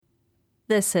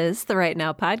This is the Right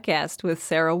Now Podcast with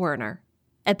Sarah Werner.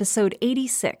 Episode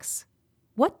 86.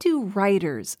 What do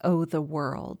writers owe the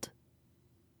world?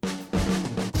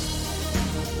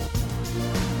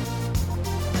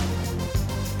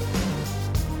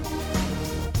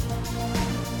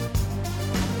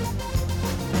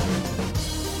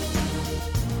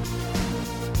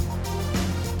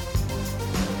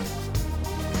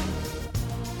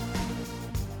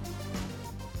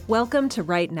 Welcome to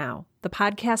Right Now, the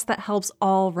podcast that helps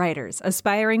all writers,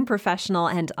 aspiring professional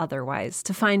and otherwise,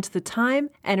 to find the time,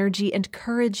 energy, and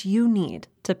courage you need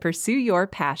to pursue your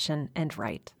passion and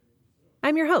write.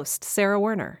 I'm your host, Sarah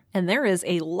Werner, and there is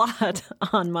a lot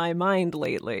on my mind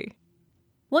lately.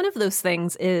 One of those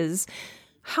things is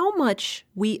how much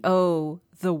we owe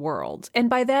the world. And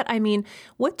by that, I mean,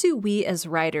 what do we as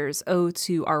writers owe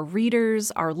to our readers,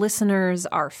 our listeners,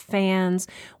 our fans?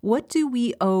 What do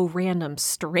we owe random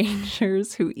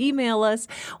strangers who email us?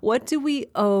 What do we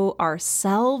owe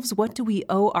ourselves? What do we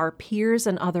owe our peers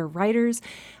and other writers?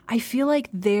 I feel like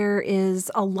there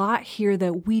is a lot here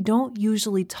that we don't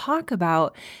usually talk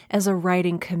about as a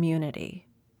writing community.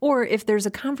 Or if there's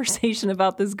a conversation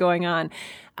about this going on,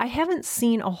 I haven't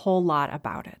seen a whole lot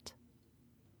about it.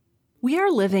 We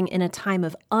are living in a time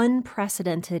of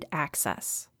unprecedented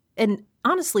access. And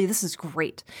honestly, this is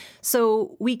great.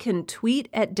 So we can tweet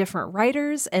at different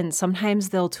writers, and sometimes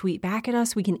they'll tweet back at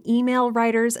us. We can email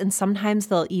writers, and sometimes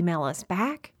they'll email us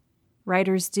back.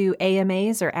 Writers do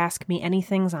AMAs or Ask Me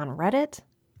Anythings on Reddit.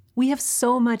 We have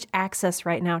so much access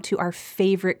right now to our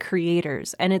favorite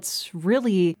creators, and it's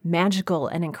really magical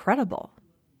and incredible.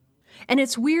 And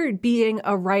it's weird being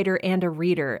a writer and a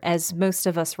reader, as most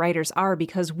of us writers are,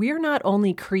 because we're not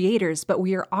only creators, but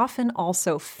we are often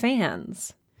also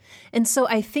fans. And so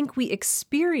I think we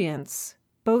experience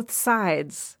both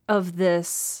sides of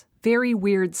this very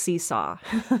weird seesaw.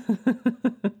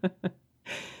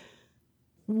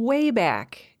 Way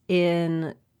back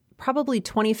in probably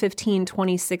 2015,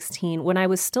 2016, when I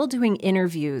was still doing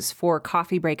interviews for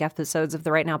coffee break episodes of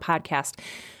the Right Now podcast,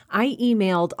 I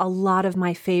emailed a lot of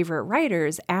my favorite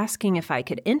writers asking if I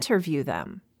could interview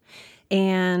them.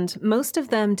 And most of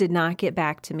them did not get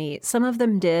back to me. Some of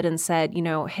them did and said,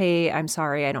 hey, I'm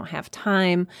sorry, I don't have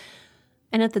time.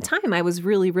 And at the time, I was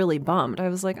really, really bummed. I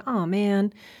was like, oh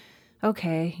man,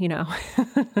 okay,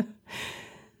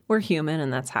 we're human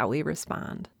and that's how we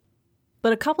respond.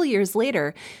 But a couple years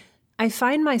later, I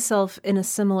find myself in a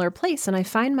similar place, and I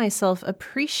find myself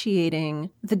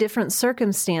appreciating the different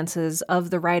circumstances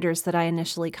of the writers that I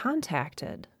initially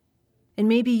contacted. And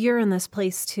maybe you're in this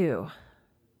place too.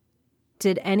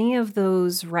 Did any of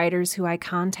those writers who I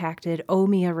contacted owe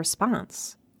me a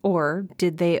response? Or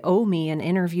did they owe me an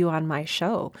interview on my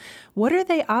show? What are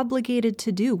they obligated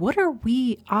to do? What are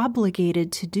we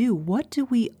obligated to do? What do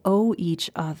we owe each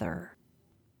other?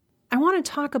 I want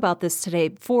to talk about this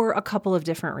today for a couple of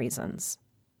different reasons.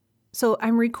 So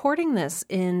I'm recording this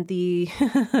in the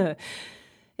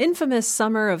infamous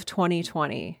summer of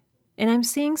 2020, and I'm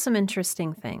seeing some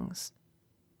interesting things.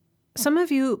 Some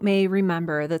of you may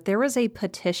remember that there was a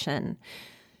petition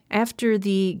after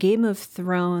the Game of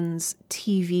Thrones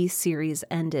TV series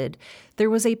ended. There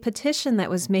was a petition that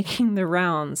was making the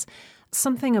rounds,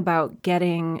 something about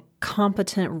getting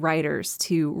competent writers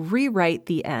to rewrite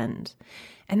the end.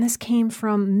 And this came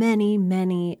from many,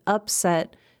 many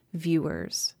upset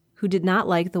viewers who did not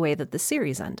like the way that the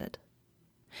series ended.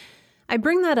 I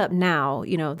bring that up now,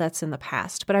 that's in the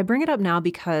past, but I bring it up now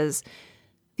because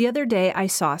the other day I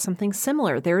saw something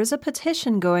similar. There is a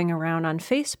petition going around on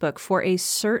Facebook for a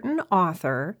certain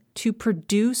author to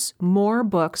produce more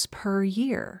books per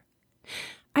year.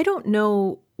 I don't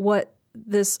know what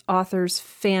this author's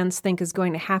fans think is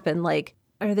going to happen.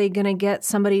 Are they going to get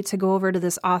somebody to go over to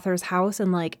this author's house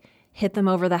and hit them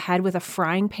over the head with a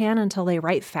frying pan until they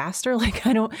write faster?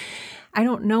 I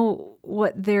don't know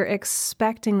what they're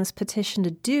expecting this petition to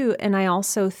do. And I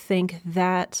also think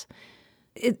that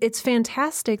it's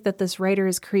fantastic that this writer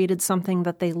has created something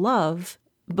that they love,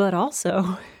 but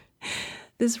also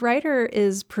this writer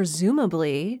is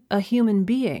presumably a human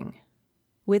being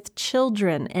with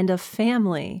children and a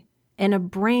family and a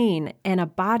brain and a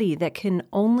body that can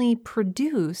only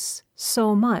produce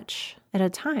so much at a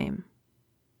time.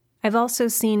 I've also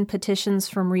seen petitions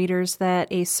from readers that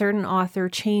a certain author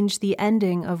change the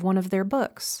ending of one of their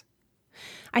books.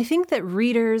 I think that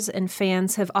readers and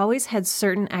fans have always had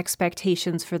certain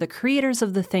expectations for the creators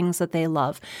of the things that they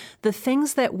love. The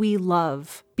things that we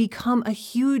love become a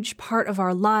huge part of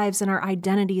our lives and our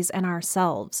identities and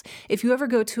ourselves. If you ever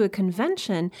go to a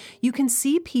convention, you can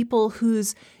see people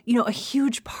whose, a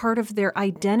huge part of their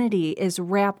identity is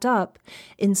wrapped up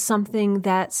in something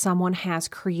that someone has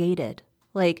created.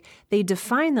 Like they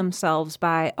define themselves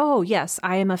by, oh, yes,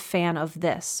 I am a fan of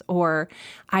this, or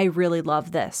I really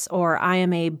love this, or I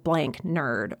am a blank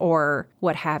nerd, or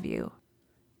what have you.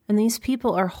 And these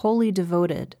people are wholly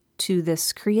devoted to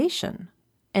this creation,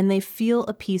 and they feel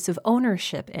a piece of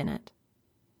ownership in it.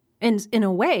 And in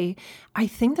a way, I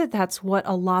think that that's what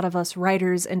a lot of us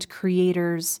writers and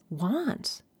creators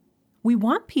want. We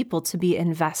want people to be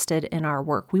invested in our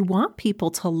work. We want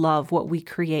people to love what we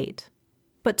create.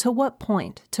 But to what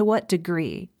point? To what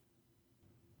degree?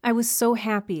 I was so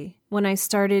happy when I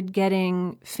started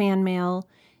getting fan mail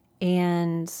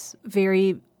and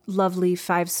very lovely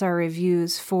 5-star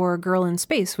reviews for Girl in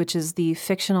Space, which is the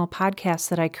fictional podcast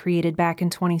that I created back in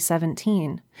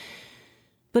 2017.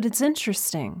 But it's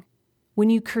interesting. When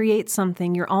you create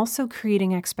something, you're also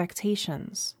creating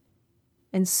expectations.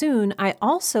 And soon, I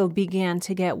also began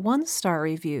to get 1-star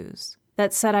reviews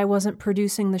that said I wasn't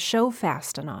producing the show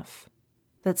fast enough,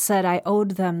 that said I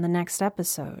owed them the next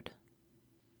episode.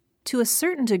 To a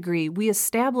certain degree, we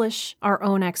establish our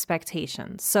own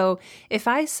expectations. So if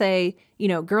I say,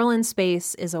 Girl in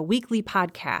Space is a weekly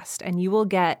podcast and you will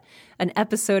get an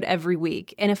episode every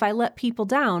week, and if I let people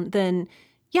down, then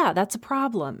yeah, that's a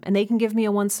problem. And they can give me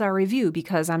a 1-star review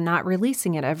because I'm not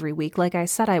releasing it every week like I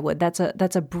said I would. That's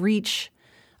a breach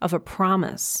of a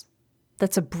promise.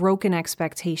 That's a broken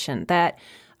expectation that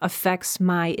affects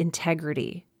my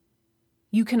integrity.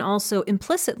 You can also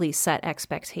implicitly set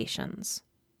expectations.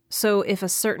 So if a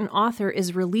certain author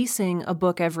is releasing a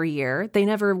book every year, they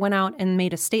never went out and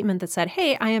made a statement that said,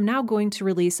 hey, I am now going to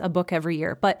release a book every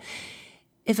year. But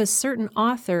if a certain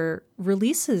author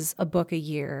releases a book a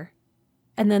year,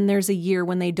 and then there's a year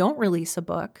when they don't release a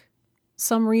book,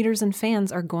 some readers and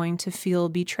fans are going to feel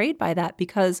betrayed by that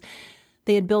because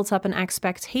they had built up an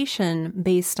expectation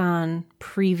based on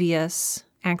previous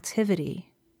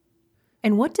activity.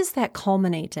 And what does that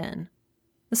culminate in?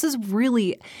 I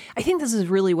think this is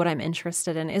really what I'm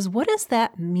interested in, is what does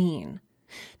that mean?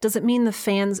 Does it mean the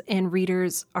fans and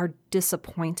readers are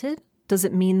disappointed? Does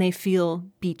it mean they feel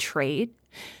betrayed?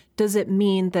 Does it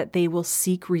mean that they will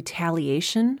seek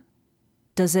retaliation?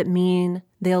 Does it mean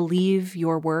they'll leave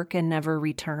your work and never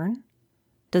return?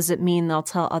 Does it mean they'll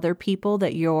tell other people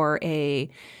that you're a,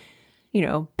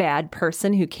 bad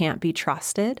person who can't be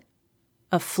trusted?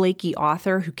 A flaky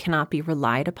author who cannot be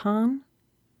relied upon?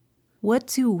 What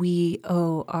do we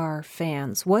owe our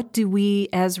fans? What do we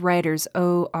as writers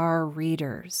owe our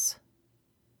readers?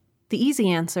 The easy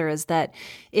answer is that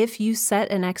if you set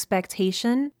an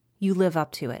expectation, you live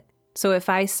up to it. So if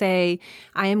I say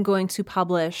I am going to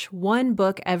publish 1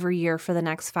 book every year for the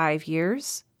next 5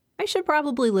 years, I should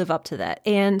probably live up to that.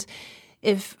 And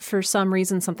if for some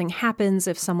reason something happens,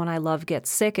 if someone I love gets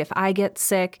sick, if I get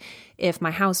sick, if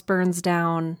my house burns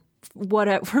down,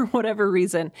 for whatever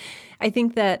reason, I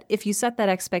think that if you set that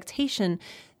expectation,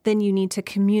 then you need to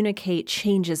communicate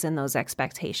changes in those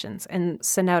expectations and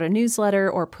send out a newsletter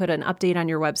or put an update on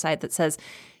your website that says,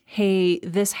 hey,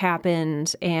 this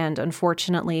happened, and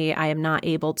unfortunately, I am not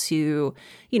able to,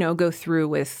 go through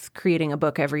with creating a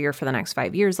book every year for the next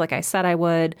 5 years like I said I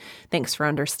would. Thanks for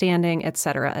understanding, et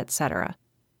cetera, et cetera.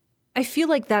 I feel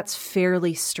like that's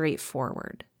fairly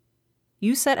straightforward.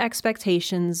 You set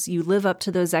expectations, you live up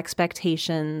to those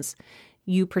expectations,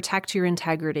 you protect your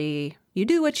integrity, you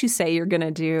do what you say you're going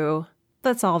to do.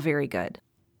 That's all very good.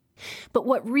 But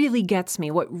what really gets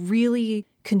me, what really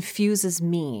confuses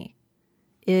me,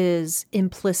 is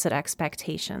implicit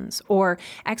expectations or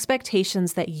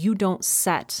expectations that you don't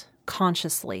set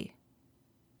consciously.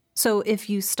 So if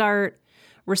you start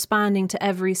responding to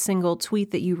every single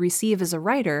tweet that you receive as a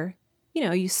writer,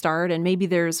 you start and maybe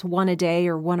there's 1 a day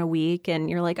or 1 a week and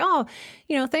you're like, oh,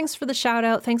 thanks for the shout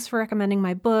out. Thanks for recommending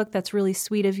my book. That's really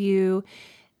sweet of you.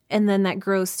 And then that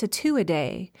grows to 2 a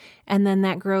day. And then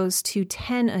that grows to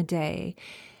 10 a day.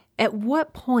 At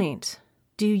what point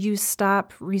do you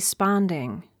stop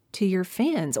responding to your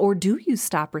fans? Or do you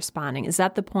stop responding? Is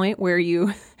that the point where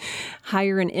you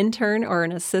hire an intern or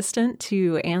an assistant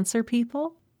to answer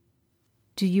people?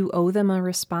 Do you owe them a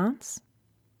response?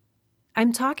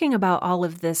 I'm talking about all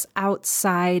of this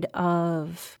outside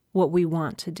of what we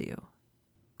want to do.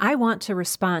 I want to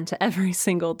respond to every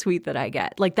single tweet that I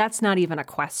get. Like, that's not even a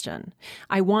question.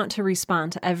 I want to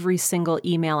respond to every single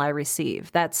email I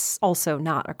receive. That's also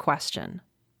not a question.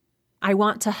 I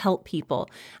want to help people.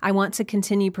 I want to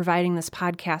continue providing this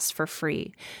podcast for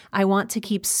free. I want to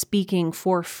keep speaking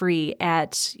for free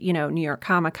at, New York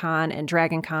Comic Con and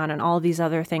Dragon Con and all of these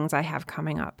other things I have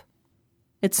coming up.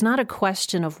 It's not a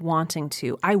question of wanting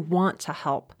to. I want to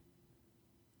help.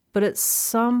 But at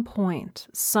some point,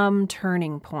 some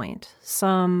turning point,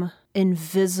 some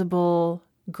invisible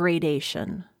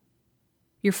gradation,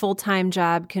 Your full-time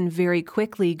job can very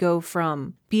quickly go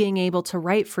from being able to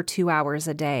write for 2 hours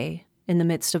a day in the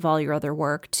midst of all your other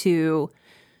work to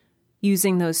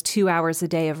using those 2 hours a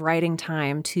day of writing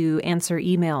time to answer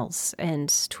emails and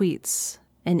tweets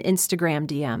and Instagram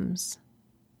DMs.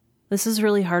 This is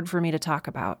really hard for me to talk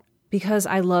about because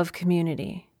I love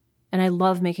community and I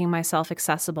love making myself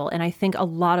accessible. And I think a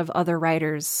lot of other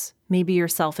writers, maybe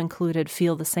yourself included,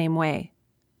 feel the same way.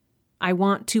 I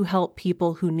want to help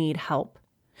people who need help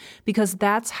because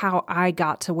that's how I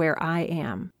got to where I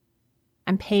am.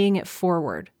 I'm paying it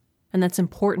forward, and that's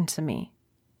important to me.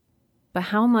 But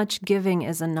how much giving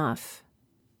is enough?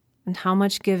 And how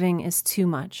much giving is too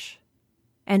much?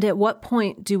 And at what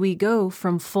point do we go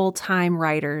from full-time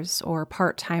writers or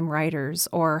part-time writers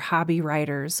or hobby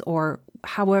writers or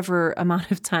however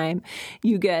amount of time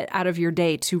you get out of your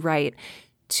day to write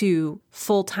to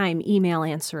full-time email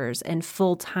answerers and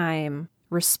full-time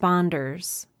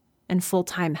responders and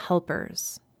full-time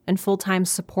helpers and full-time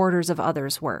supporters of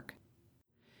others' work?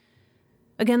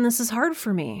 Again, this is hard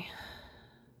for me.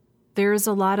 There's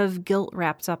a lot of guilt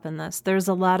wrapped up in this. There's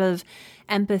a lot of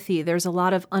empathy. There's a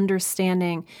lot of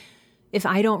understanding. If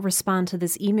I don't respond to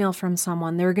this email from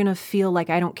someone, they're going to feel like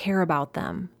I don't care about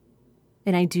them.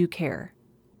 And I do care.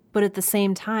 But at the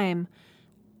same time,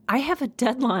 I have a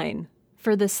deadline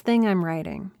for this thing I'm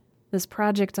writing, this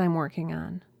project I'm working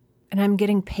on, and I'm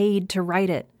getting paid to write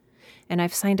it. And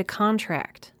I've signed a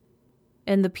contract.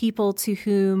 And the people to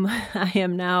whom I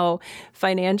am now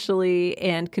financially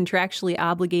and contractually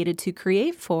obligated to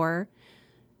create for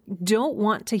don't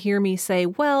want to hear me say,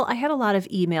 well, I had a lot of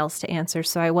emails to answer,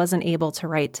 so I wasn't able to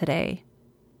write today.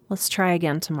 Let's try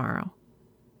again tomorrow.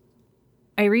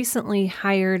 I recently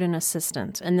hired an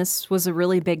assistant, and this was a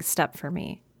really big step for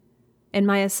me. And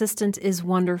my assistant is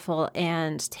wonderful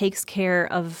and takes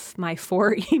care of my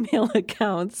 4 email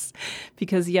accounts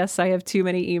because, yes, I have too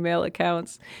many email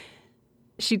accounts.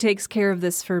 She takes care of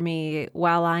this for me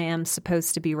while I am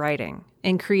supposed to be writing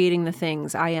and creating the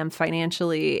things I am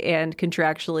financially and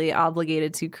contractually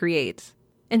obligated to create.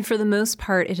 And for the most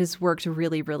part, it has worked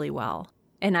really, really well.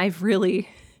 And I've really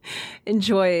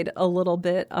enjoyed a little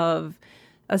bit of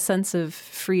a sense of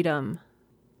freedom.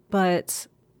 But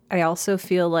I also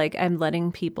feel like I'm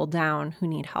letting people down who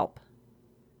need help.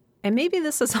 And maybe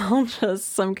this is all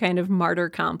just some kind of martyr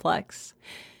complex.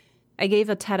 I gave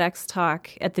a TEDx talk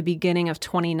at the beginning of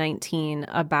 2019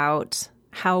 about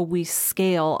how we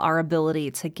scale our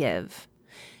ability to give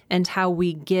and how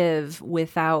we give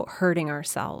without hurting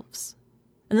ourselves.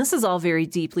 And this is all very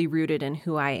deeply rooted in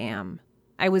who I am.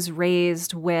 I was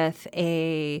raised with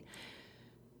a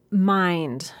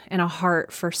mind and a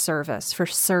heart for service, for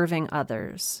serving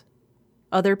others.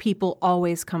 Other people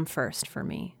always come first for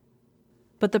me.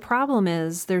 But the problem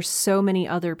is there's so many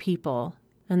other people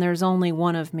and there's only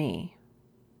one of me.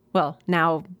 Well,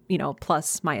 now,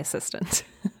 plus my assistant.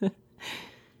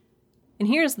 And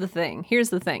here's the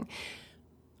thing.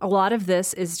 A lot of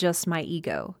this is just my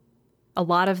ego. A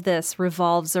lot of this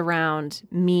revolves around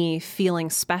me feeling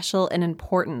special and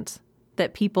important,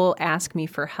 that people ask me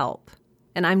for help.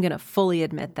 And I'm going to fully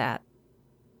admit that.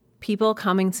 People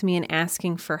coming to me and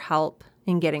asking for help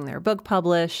in getting their book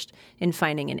published, in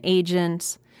finding an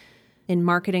agent, in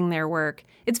marketing their work.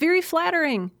 It's very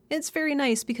flattering. It's very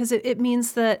nice because it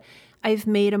means that I've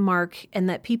made a mark and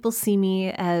that people see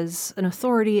me as an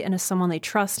authority and as someone they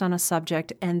trust on a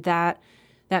subject, and that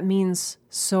means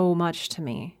so much to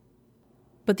me.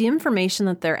 But the information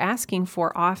that they're asking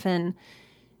for often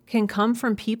can come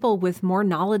from people with more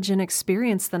knowledge and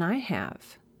experience than I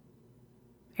have.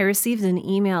 I received an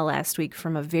email last week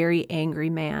from a very angry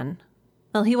man.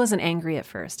 Well, he wasn't angry at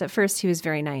first. At first, he was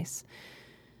very nice.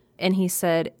 And he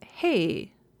said,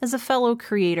 hey, as a fellow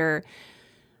creator,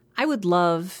 I would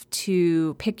love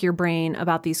to pick your brain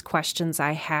about these questions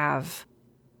I have.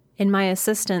 And my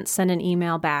assistant sent an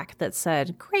email back that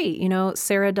said, great,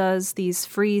 Sarah does these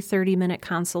free 30-minute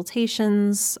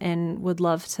consultations and would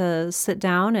love to sit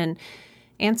down and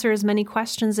answer as many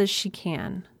questions as she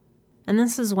can. And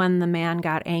this is when the man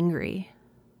got angry.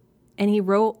 And he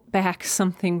wrote back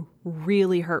something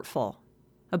really hurtful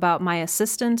about my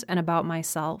assistant and about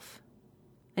myself.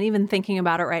 And even thinking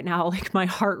about it right now, my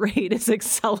heart rate is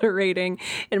accelerating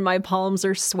and my palms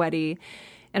are sweaty.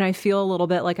 And I feel a little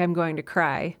bit like I'm going to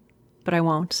cry, but I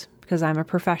won't because I'm a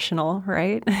professional,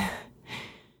 right?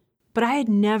 But I had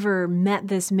never met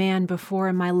this man before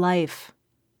in my life.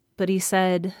 But he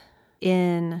said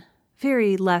in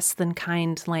very less than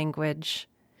kind language,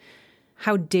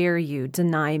 how dare you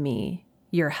deny me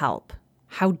your help?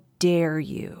 How dare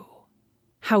you?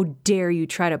 How dare you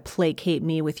try to placate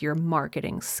me with your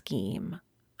marketing scheme?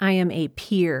 I am a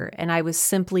peer, and I was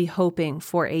simply hoping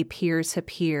for a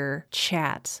peer-to-peer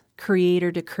chat,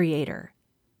 creator to creator.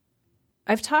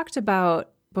 I've talked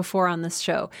about before on this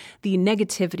show the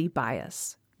negativity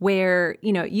bias, where,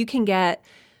 you can get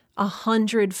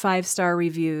 100 5-star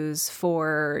reviews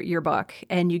for your book,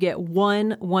 and you get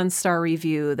one-star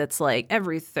review that's like,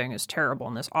 everything is terrible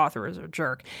and this author is a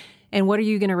jerk. And what are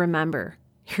you going to remember?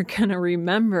 You're going to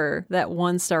remember that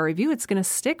 1-star review. It's going to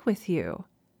stick with you.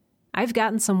 I've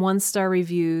gotten some 1-star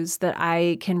reviews that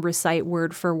I can recite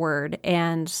word for word,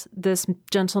 and this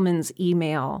gentleman's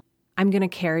email, I'm going to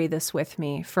carry this with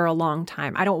me for a long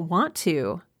time. I don't want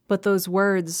to, but those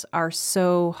words are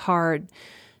so hard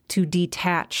to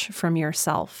detach from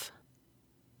yourself.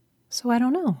 So I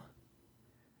don't know.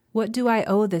 What do I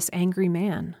owe this angry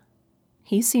man?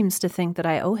 He seems to think that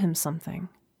I owe him something.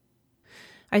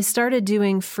 I started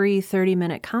doing free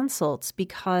 30-minute consults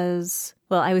because,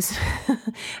 I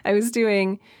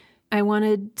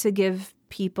wanted to give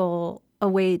people a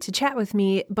way to chat with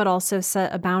me, but also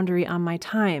set a boundary on my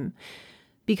time,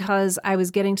 because I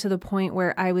was getting to the point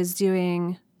where I was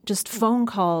doing just phone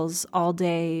calls all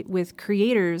day with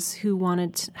creators who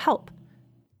wanted help.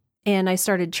 And I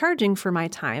started charging for my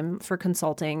time for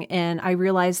consulting. And I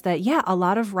realized that, a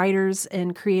lot of writers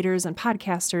and creators and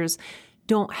podcasters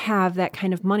don't have that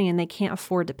kind of money and they can't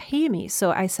afford to pay me.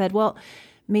 So I said,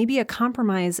 maybe a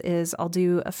compromise is I'll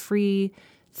do a free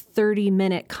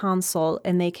 30-minute consult,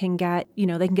 and they can get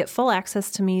full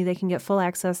access to me. They can get full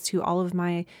access to all of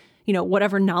my,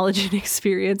 whatever knowledge and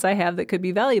experience I have that could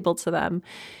be valuable to them.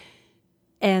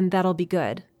 And that'll be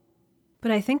good.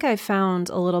 But I think I found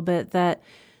a little bit that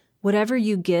whatever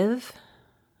you give,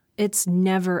 it's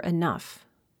never enough.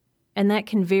 And that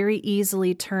can very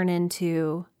easily turn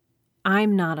into,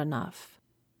 I'm not enough.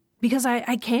 Because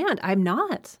I can't. I'm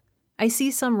not. I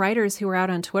see some writers who are out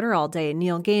on Twitter all day: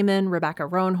 Neil Gaiman, Rebecca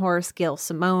Roanhorse, Gail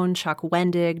Simone, Chuck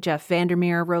Wendig, Jeff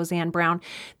Vandermeer, Roseanne Brown.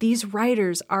 These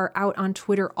writers are out on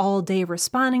Twitter all day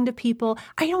responding to people.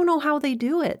 I don't know how they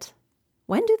do it.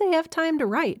 When do they have time to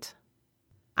write?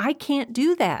 I can't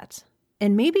do that.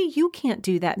 And maybe you can't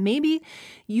do that. Maybe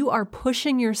you are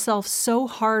pushing yourself so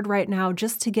hard right now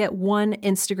just to get one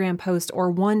Instagram post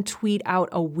or one tweet out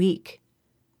a week.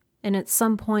 And at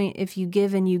some point, if you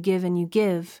give and you give and you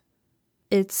give,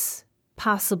 it's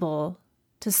possible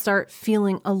to start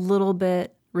feeling a little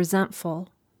bit resentful.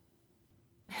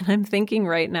 And I'm thinking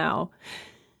right now,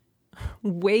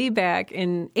 way back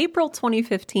in April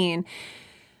 2015,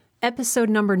 episode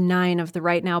number 9 of the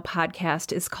Right Now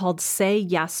podcast is called Say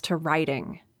Yes to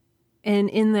Writing. And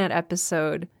in that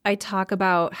episode, I talk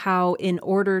about how in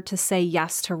order to say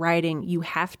yes to writing, you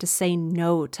have to say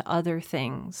no to other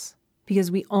things,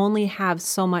 because we only have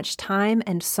so much time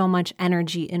and so much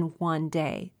energy in one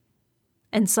day.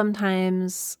 And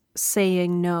sometimes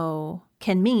saying no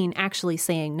can mean actually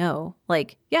saying no.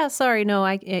 Like, sorry, no,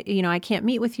 I can't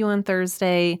meet with you on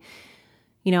Thursday.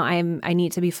 I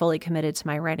need to be fully committed to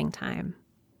my writing time.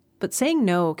 But saying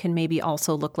no can maybe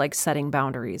also look like setting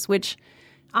boundaries, which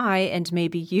I and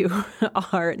maybe you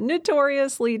are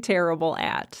notoriously terrible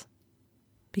at.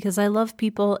 Because I love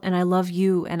people and I love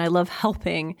you and I love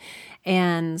helping,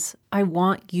 and I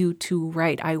want you to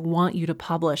write. I want you to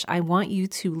publish. I want you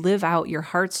to live out your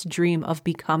heart's dream of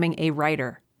becoming a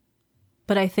writer.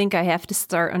 But I think I have to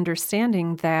start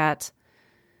understanding that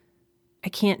I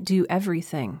can't do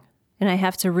everything, and I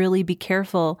have to really be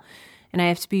careful, and I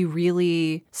have to be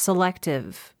really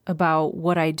selective about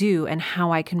what I do and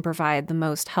how I can provide the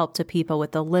most help to people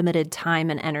with the limited time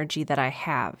and energy that I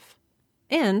have.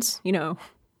 And,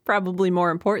 probably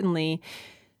more importantly,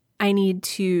 I need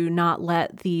to not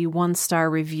let the 1-star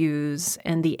reviews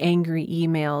and the angry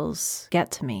emails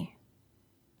get to me.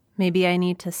 Maybe I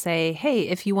need to say, hey,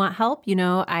 if you want help,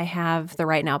 I have the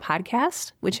Right Now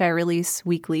podcast, which I release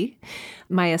weekly.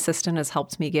 My assistant has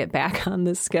helped me get back on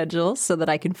this schedule so that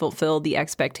I can fulfill the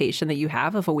expectation that you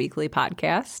have of a weekly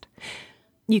podcast.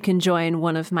 You can join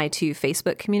one of my 2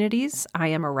 Facebook communities. I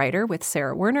Am a Writer with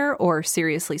Sarah Werner, or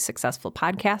Seriously Successful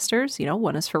Podcasters.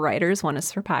 One is for writers, one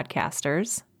is for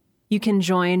podcasters. You can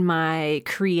join my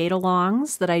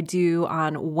create-alongs that I do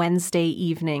on Wednesday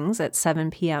evenings at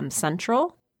 7 p.m.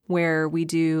 Central, where we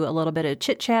do a little bit of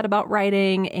chit-chat about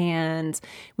writing, and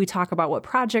we talk about what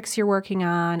projects you're working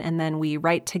on, and then we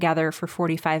write together for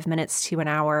 45 minutes to an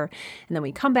hour, and then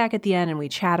we come back at the end and we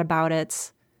chat about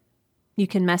it. You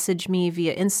can message me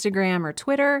via Instagram or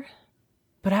Twitter.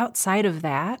 But outside of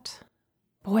that,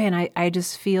 and I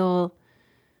just feel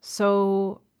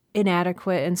so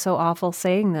inadequate and so awful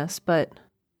saying this, but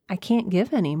I can't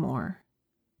give anymore.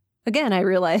 Again, I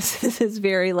realize this is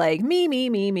very like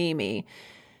me.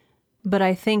 But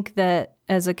I think that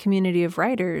as a community of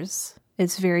writers,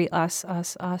 it's very us,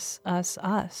 us, us, us,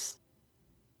 us.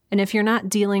 And if you're not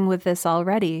dealing with this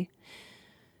already,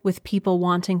 with people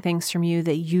wanting things from you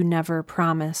that you never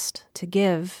promised to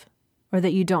give, or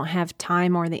that you don't have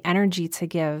time or the energy to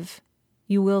give,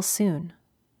 you will soon.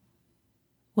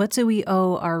 What do we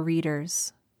owe our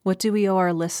readers? What do we owe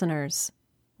our listeners?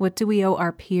 What do we owe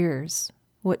our peers?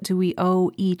 What do we owe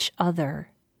each other?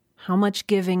 How much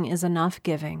giving is enough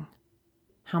giving?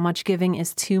 How much giving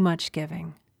is too much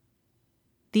giving?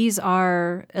 These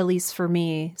are, at least for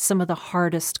me, some of the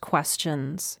hardest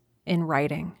questions in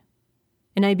writing.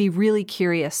 And I'd be really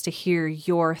curious to hear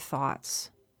your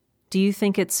thoughts. Do you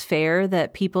think it's fair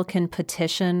that people can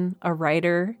petition a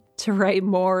writer to write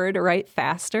more, to write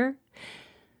faster?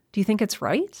 Do you think it's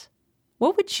right?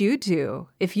 What would you do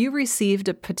if you received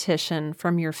a petition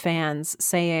from your fans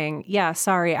saying, yeah,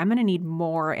 sorry, I'm going to need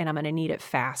more and I'm going to need it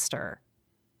faster?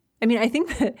 I mean, I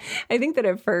think that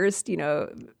at first,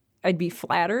 I'd be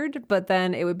flattered, but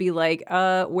then it would be like,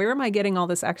 where am I getting all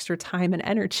this extra time and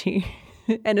energy?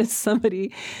 And is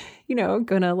somebody,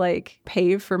 gonna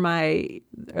pay for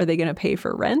are they gonna pay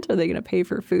for rent? Are they gonna pay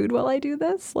for food while I do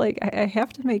this? I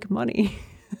have to make money.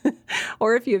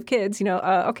 Or if you have kids,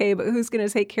 okay, but who's gonna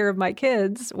take care of my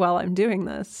kids while I'm doing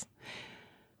this?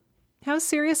 How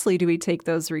seriously do we take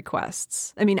those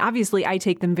requests? I mean, obviously I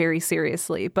take them very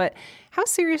seriously, but how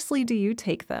seriously do you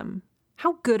take them?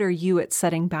 How good are you at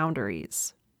setting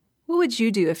boundaries? What would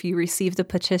you do if you received a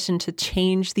petition to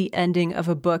change the ending of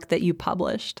a book that you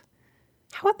published?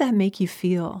 How would that make you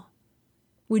feel?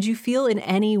 Would you feel in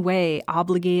any way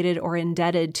obligated or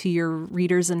indebted to your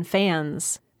readers and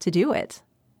fans to do it?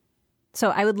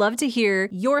 So I would love to hear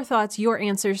your thoughts, your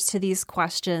answers to these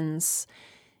questions.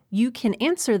 You can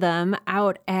answer them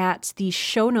out at the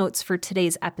show notes for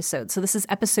today's episode. So this is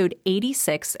episode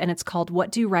 86, and it's called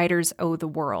What Do Writers Owe the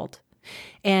World?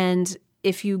 And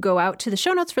if you go out to the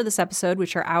show notes for this episode,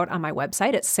 which are out on my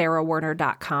website at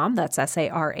sarahwerner.com, that's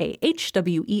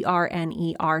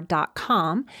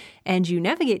sarahwerner.com, and you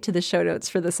navigate to the show notes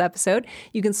for this episode,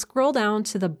 you can scroll down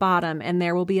to the bottom and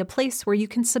there will be a place where you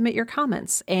can submit your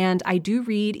comments. And I do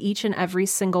read each and every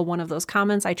single one of those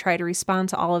comments. I try to respond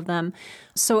to all of them.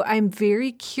 So I'm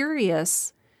very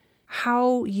curious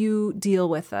how you deal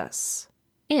with this.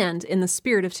 And in the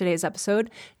spirit of today's episode,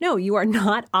 no, you are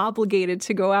not obligated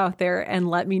to go out there and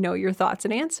let me know your thoughts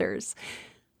and answers.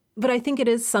 But I think it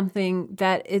is something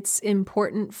that it's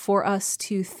important for us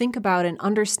to think about and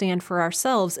understand for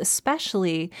ourselves,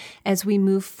 especially as we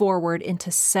move forward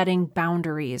into setting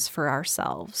boundaries for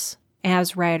ourselves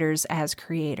as writers, as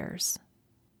creators.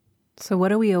 So what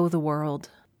do we owe the world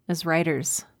as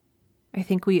writers? I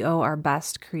think we owe our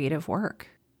best creative work.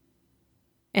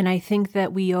 And I think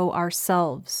that we owe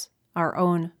ourselves our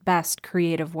own best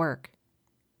creative work.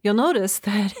 You'll notice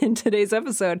that in today's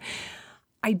episode,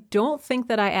 I don't think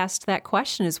that I asked that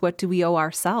question is what do we owe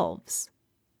ourselves?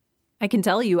 I can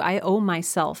tell you, I owe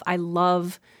myself. I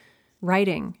love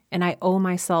writing, and I owe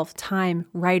myself time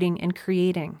writing and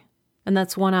creating. And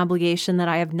that's one obligation that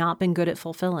I have not been good at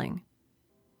fulfilling.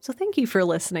 So thank you for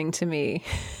listening to me.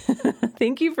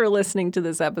 Thank you for listening to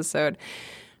this episode.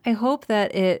 I hope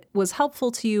that it was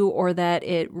helpful to you or that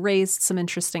it raised some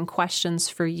interesting questions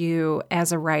for you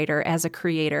as a writer, as a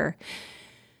creator.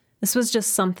 This was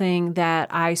just something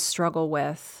that I struggle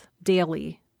with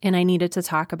daily, and I needed to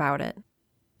talk about it.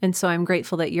 And so I'm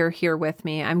grateful that you're here with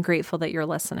me. I'm grateful that you're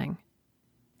listening.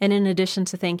 And in addition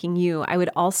to thanking you, I would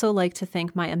also like to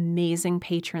thank my amazing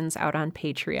patrons out on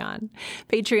Patreon.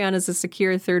 Patreon is a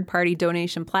secure third-party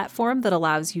donation platform that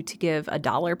allows you to give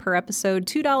 $1 per episode,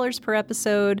 $2 per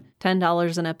episode,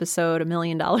 $10 an episode, $1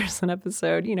 million an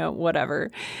episode, whatever,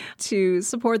 to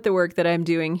support the work that I'm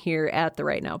doing here at the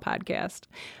Right Now podcast.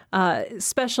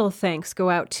 Special thanks go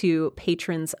out to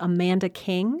patrons Amanda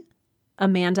King,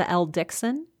 Amanda L.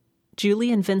 Dixon,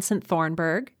 Julie and Vincent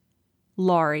Thornburg,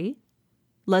 Laurie,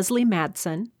 Leslie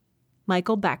Madsen,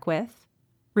 Michael Beckwith,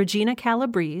 Regina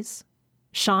Calabrese,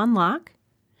 Sean Locke,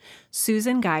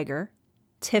 Susan Geiger,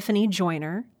 Tiffany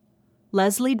Joyner,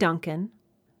 Leslie Duncan,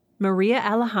 Maria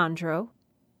Alejandro,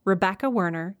 Rebecca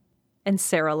Werner, and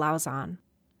Sarah Lauzon.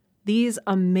 These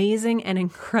amazing and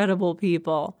incredible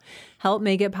people help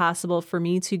make it possible for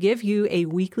me to give you a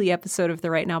weekly episode of the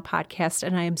Right Now podcast,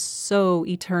 and I am so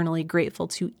eternally grateful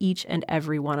to each and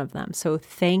every one of them. So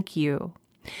thank you.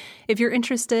 If you're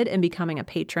interested in becoming a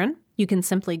patron, you can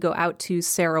simply go out to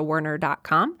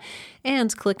sarahwerner.com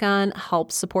and click on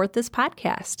Help Support This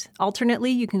Podcast. Alternately,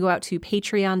 you can go out to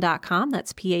patreon.com,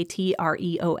 that's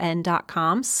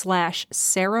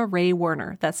patreon.com/Sarah Ray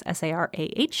Werner, that's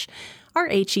SarahRay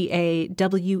RHEAWERNER,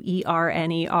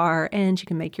 and you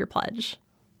can make your pledge.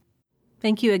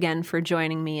 Thank you again for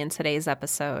joining me in today's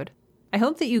episode. I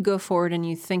hope that you go forward and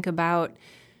you think about,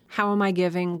 how am I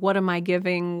giving? What am I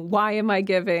giving? Why am I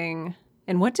giving?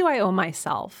 And what do I owe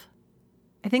myself?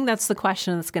 I think that's the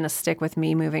question that's going to stick with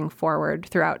me moving forward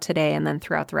throughout today and then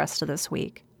throughout the rest of this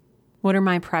week. What are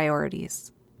my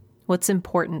priorities? What's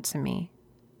important to me?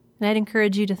 And I'd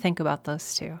encourage you to think about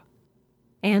those too.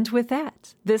 And with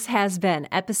that, this has been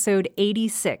episode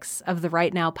 86 of the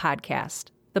Write Now podcast,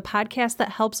 the podcast that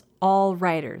helps all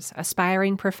writers,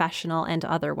 aspiring professional and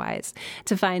otherwise,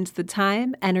 to find the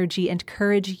time, energy, and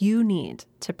courage you need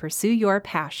to pursue your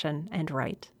passion and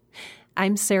write.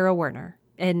 I'm Sarah Werner,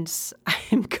 and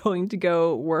I'm going to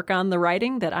go work on the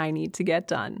writing that I need to get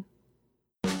done.